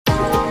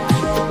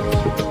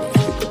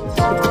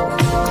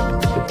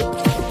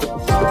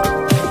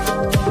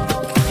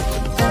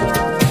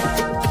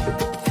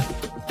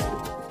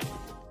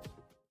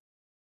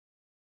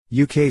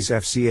UK's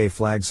FCA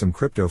flagged some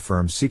crypto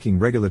firms seeking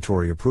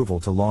regulatory approval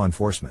to law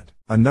enforcement.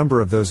 A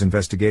number of those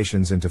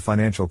investigations into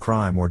financial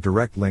crime or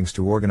direct links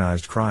to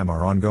organised crime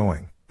are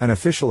ongoing, an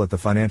official at the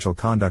Financial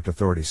Conduct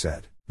Authority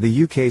said.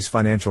 The UK's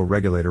financial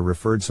regulator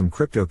referred some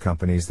crypto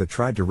companies that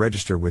tried to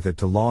register with it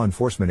to law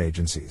enforcement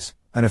agencies,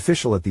 an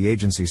official at the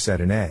agency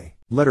said in a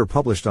letter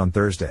published on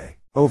Thursday.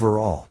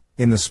 Overall,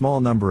 in the small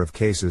number of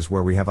cases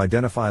where we have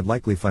identified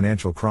likely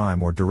financial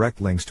crime or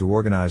direct links to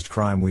organised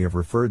crime, we have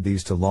referred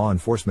these to law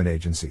enforcement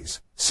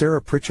agencies,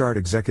 Sarah Pritchard,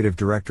 Executive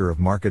Director of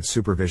Market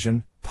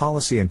Supervision,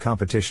 Policy and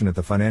Competition at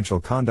the Financial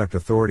Conduct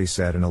Authority,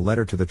 said in a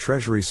letter to the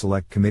Treasury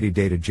Select Committee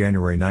dated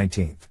January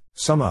 19.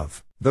 Some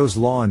of those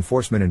law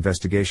enforcement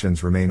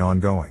investigations remain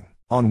ongoing.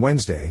 On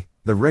Wednesday,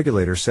 the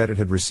regulator said it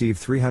had received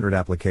 300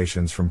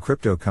 applications from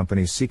crypto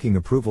companies seeking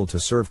approval to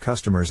serve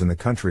customers in the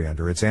country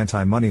under its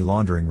anti-money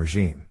laundering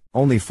regime.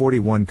 Only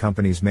 41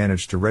 companies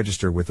managed to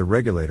register with the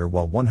regulator,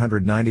 while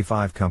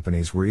 195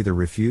 companies were either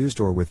refused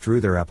or withdrew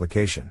their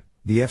application,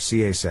 the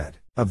FCA said.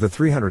 Of the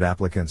 300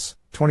 applicants,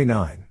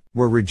 29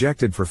 were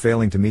rejected for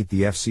failing to meet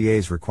the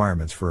FCA's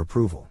requirements for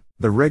approval.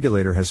 The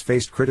regulator has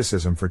faced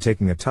criticism for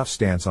taking a tough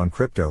stance on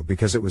crypto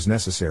because it was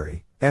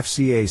necessary,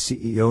 FCA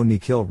CEO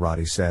Nikhil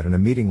Reddy said in a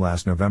meeting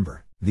last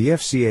November. The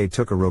FCA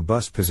took a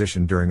robust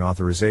position during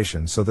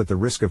authorization so that the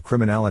risk of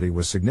criminality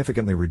was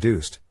significantly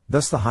reduced,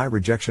 thus the high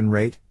rejection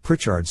rate,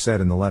 Pritchard said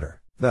in the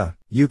letter. The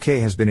UK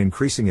has been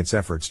increasing its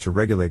efforts to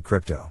regulate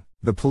crypto.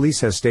 The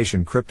police has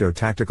stationed crypto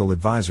tactical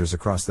advisors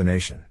across the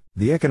nation.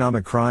 The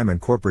Economic Crime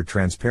and Corporate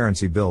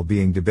Transparency Bill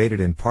being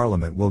debated in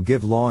Parliament will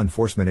give law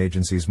enforcement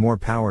agencies more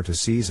power to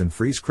seize and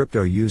freeze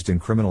crypto used in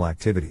criminal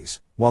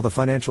activities, while the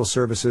Financial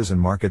Services and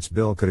Markets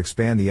Bill could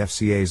expand the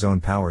FCA's own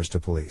powers to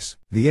police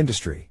the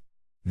industry.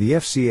 The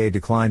FCA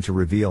declined to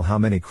reveal how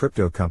many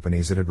crypto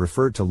companies it had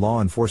referred to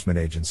law enforcement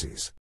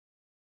agencies.